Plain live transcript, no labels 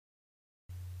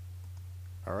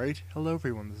Alright, hello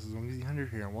everyone, this is Wingzy100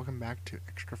 here, and welcome back to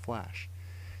Extra Flash.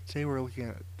 Today we're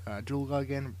looking at Doodle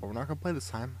again, but we're not going to play this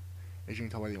time, as you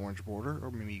can tell by the orange border,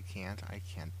 or maybe you can't. I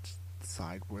can't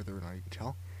decide whether or not you can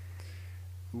tell.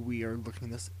 We are looking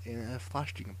at this in a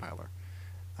Flash decompiler.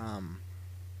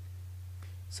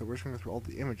 So we're just going to go through all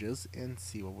the images and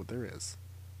see what there is.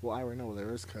 Well, I already know what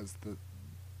there is because the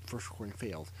first recording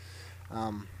failed.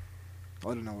 I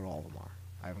don't know what all of them are.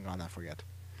 I haven't gone that far yet.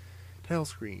 Title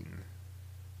screen.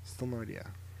 Still no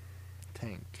idea.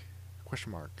 Tank.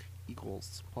 Question mark.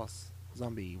 Equals. Plus.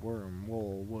 Zombie. Worm.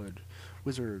 Wool. Wood.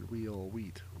 Wizard. Wheel.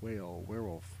 Wheat. Whale.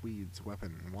 Werewolf. Weeds.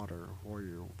 Weapon. Water.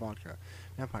 Warrior. Vodka.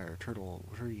 Vampire. Turtle.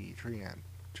 Tree. Tree ant.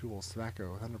 Tools.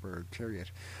 Tobacco. Thunderbird. Chariot.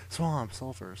 Swamp.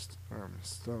 Sulfur. Storm.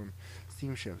 Stone.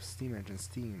 Steamship. Steam engine.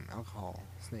 Steam. Alcohol.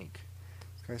 Snake.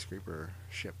 Skyscraper.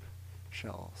 Ship.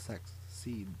 Shell. Sex.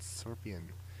 Seeds. Scorpion.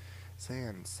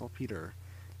 Sand. Saltpeter.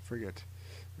 Frigate.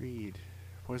 Reed.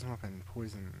 Poison weapon,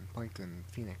 poison, plankton,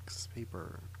 phoenix,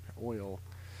 paper, oil,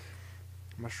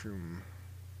 mushroom,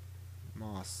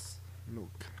 moss,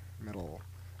 milk, metal,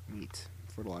 meat,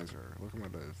 fertilizer,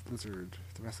 locomotive, lizard,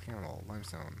 domestic animal,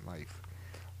 limestone, life,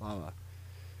 lava,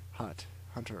 hut,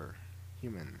 hunter,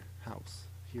 human, house,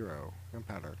 hero,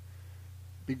 gunpowder,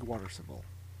 big water symbol.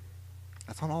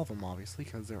 That's not all of them, obviously,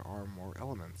 because there are more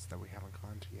elements that we haven't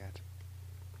gone to yet.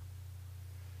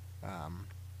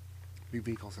 Big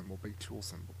vehicle symbol, big tool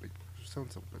symbol, big stone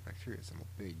symbol, big bacteria symbol,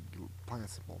 big plant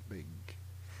symbol, big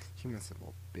human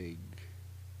symbol, big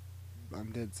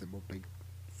undead symbol, big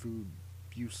food,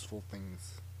 useful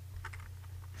things. I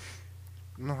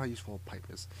don't know how useful a pipe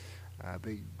is.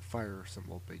 Big fire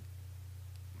symbol, big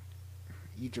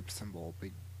Egypt symbol,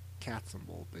 big cat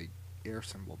symbol, big air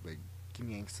symbol, big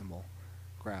yin yang symbol,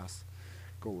 grass,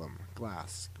 golem,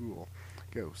 glass, ghoul,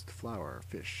 ghost, flower,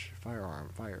 fish, firearm,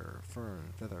 fire,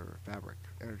 fern, feather, fabric,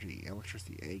 energy,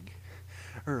 electricity, egg,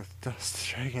 earth, dust,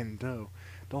 dragon, dough,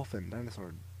 dolphin,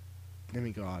 dinosaur,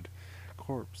 demigod,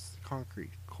 corpse,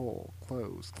 concrete, coal,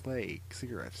 clothes, clay,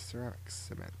 cigarette, ceramics,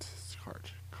 cement,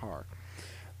 cart, car,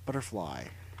 butterfly,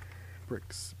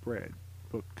 bricks, bread,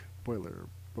 book, boiler,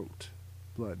 boat,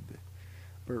 blood,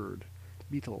 bird,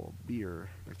 beetle, beer,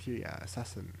 bacteria,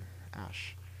 assassin,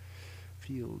 ash,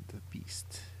 field,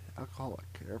 beast, alcoholic,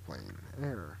 airplane,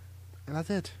 air, and that's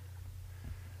it.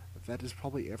 That is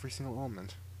probably every single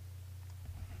element.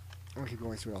 I'm gonna keep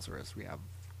going, see what else there is. We have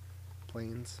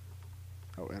planes,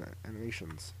 and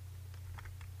animations,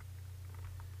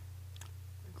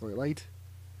 glowy light,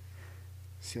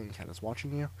 ceiling cat is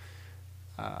watching you,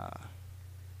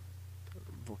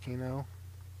 volcano,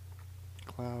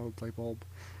 cloud, light bulb.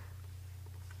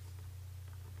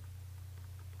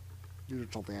 These are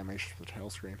all the animations for the title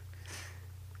screen.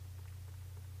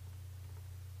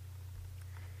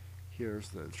 Here's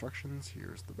the instructions,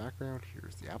 here's the background,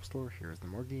 here's the app store, here's the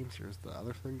more games, here's the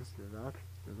other things, here's that,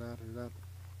 here's that, here's that.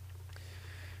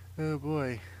 Oh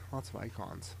boy, lots of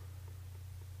icons.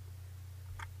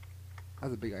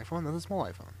 That's a big iPhone, that's a small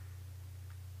iPhone.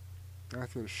 Now I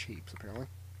have to go to shapes, apparently.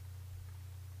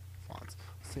 Fonts.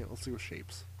 Let's see what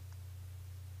shapes.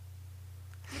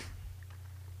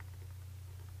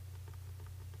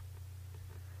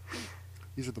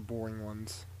 These are the boring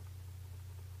ones.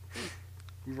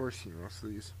 We've already seen most of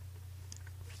these.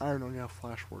 I don't know how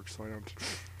Flash works, so I don't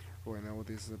really know what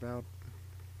this is about.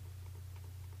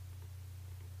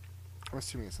 I'm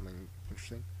assuming it's something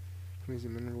interesting. Can we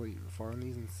zoom in really far on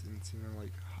these and see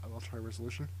like ultra high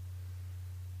resolution?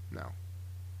 No.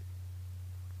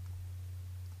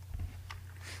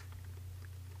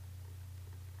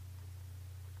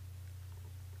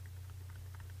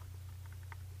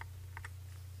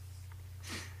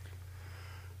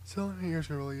 So here's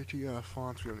gonna really get you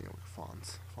fonts. We don't need to look at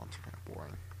fonts. Fonts are kind of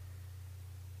boring.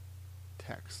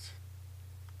 Text.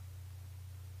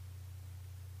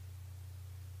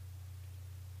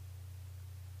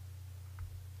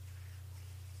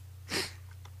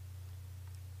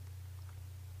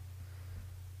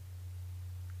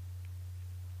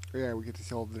 Yeah, we get to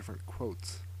see all the different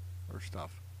quotes or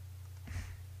stuff.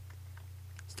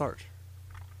 Start.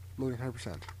 Loading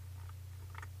 100%.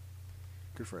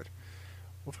 Good for it.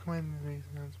 Wolf command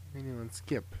menu and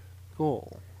skip.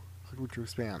 Goal. Click to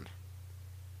expand.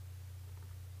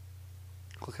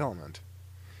 Click element.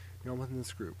 The element in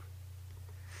this group.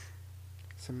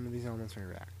 Some of these elements may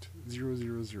react. 0,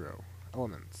 0, 0.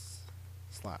 Elements.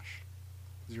 Slash.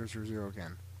 0, 0, 0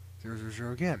 again. 0, 0,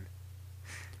 0 again.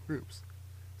 Groups.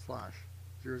 Slash.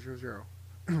 0, 0, 0.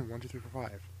 1, 2, 3, 4,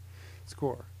 5.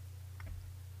 Score.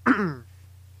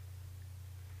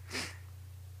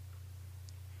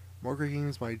 More great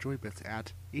games by Joybits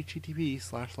at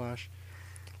http://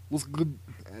 What's good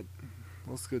at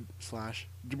What's good slash.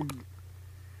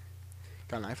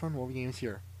 Got an iPhone? What games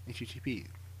here? HTTP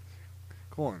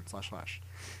colon slash slash.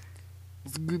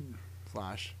 What's good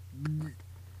slash.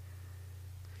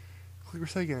 Click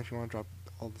reset again if you want to drop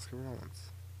all the discovered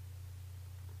elements.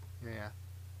 Yeah.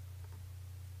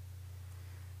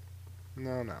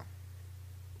 No, no.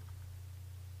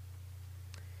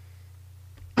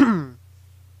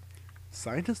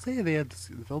 Scientists say they have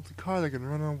developed a car that can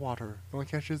run on water. The only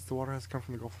catch is the water has come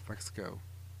from the Gulf of Mexico.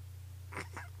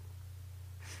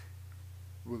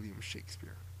 William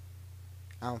Shakespeare.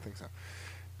 I don't think so.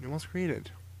 New one's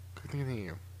created. Click to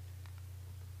continue.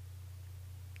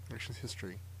 Actions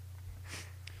history.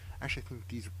 Actually, I think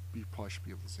these you probably should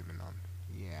be able to zoom in on.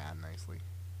 Yeah, nicely.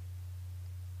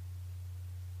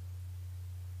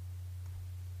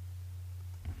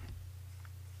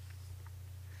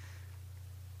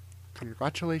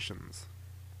 Congratulations.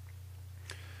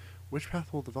 Which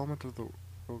path will development of the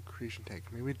world creation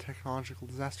take? Maybe a technological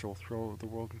disaster will throw the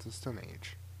world into Stone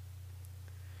Age.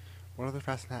 What other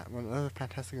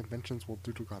fantastic inventions will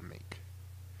Doodle make?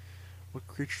 What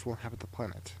creatures will inhabit the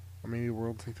planet? Or maybe the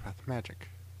world will take the path of magic?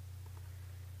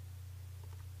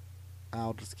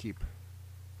 I'll just keep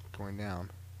going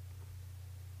down.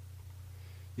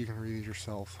 You can read it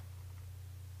yourself.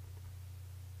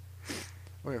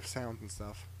 We have sounds and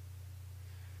stuff.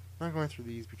 I'm not going through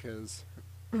these because,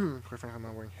 quite frankly, I'm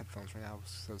not wearing headphones right now,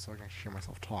 so I can actually hear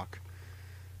myself talk.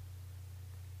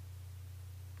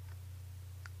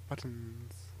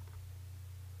 Buttons.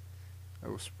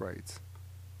 Oh, sprites.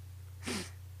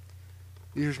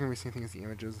 These are just going to be the same thing as the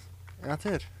images. And that's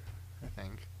it, I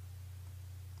think.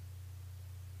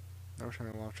 I wish I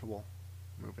had a lot of trouble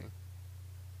moving.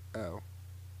 Oh.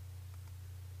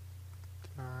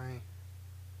 Did I?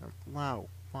 Oh, wow,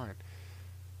 fine.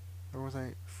 Where was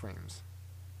I? Frames.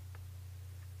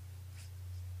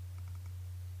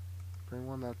 Frame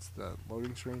 1, that's the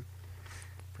loading screen.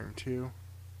 Frame 2.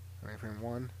 I mean, frame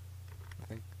 1. I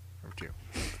think. Frame 2.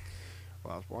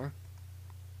 Well, that was boring.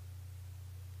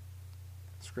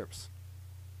 Scripts.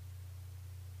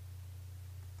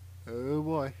 Oh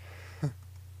boy.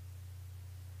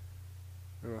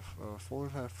 We have a folder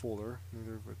to a folder,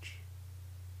 neither of which.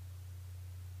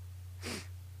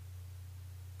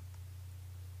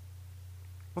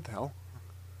 What the hell?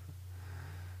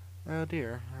 Oh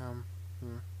dear.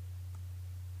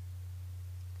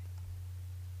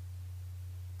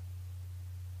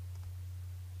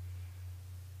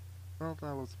 Well,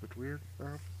 that was a bit weird.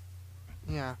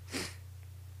 Yeah.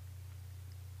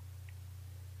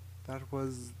 That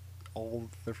was all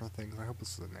the different things. I hope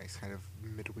this was a nice kind of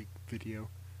midweek video.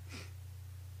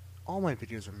 All my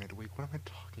videos are midweek. What am I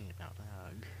talking about?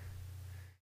 Ugh.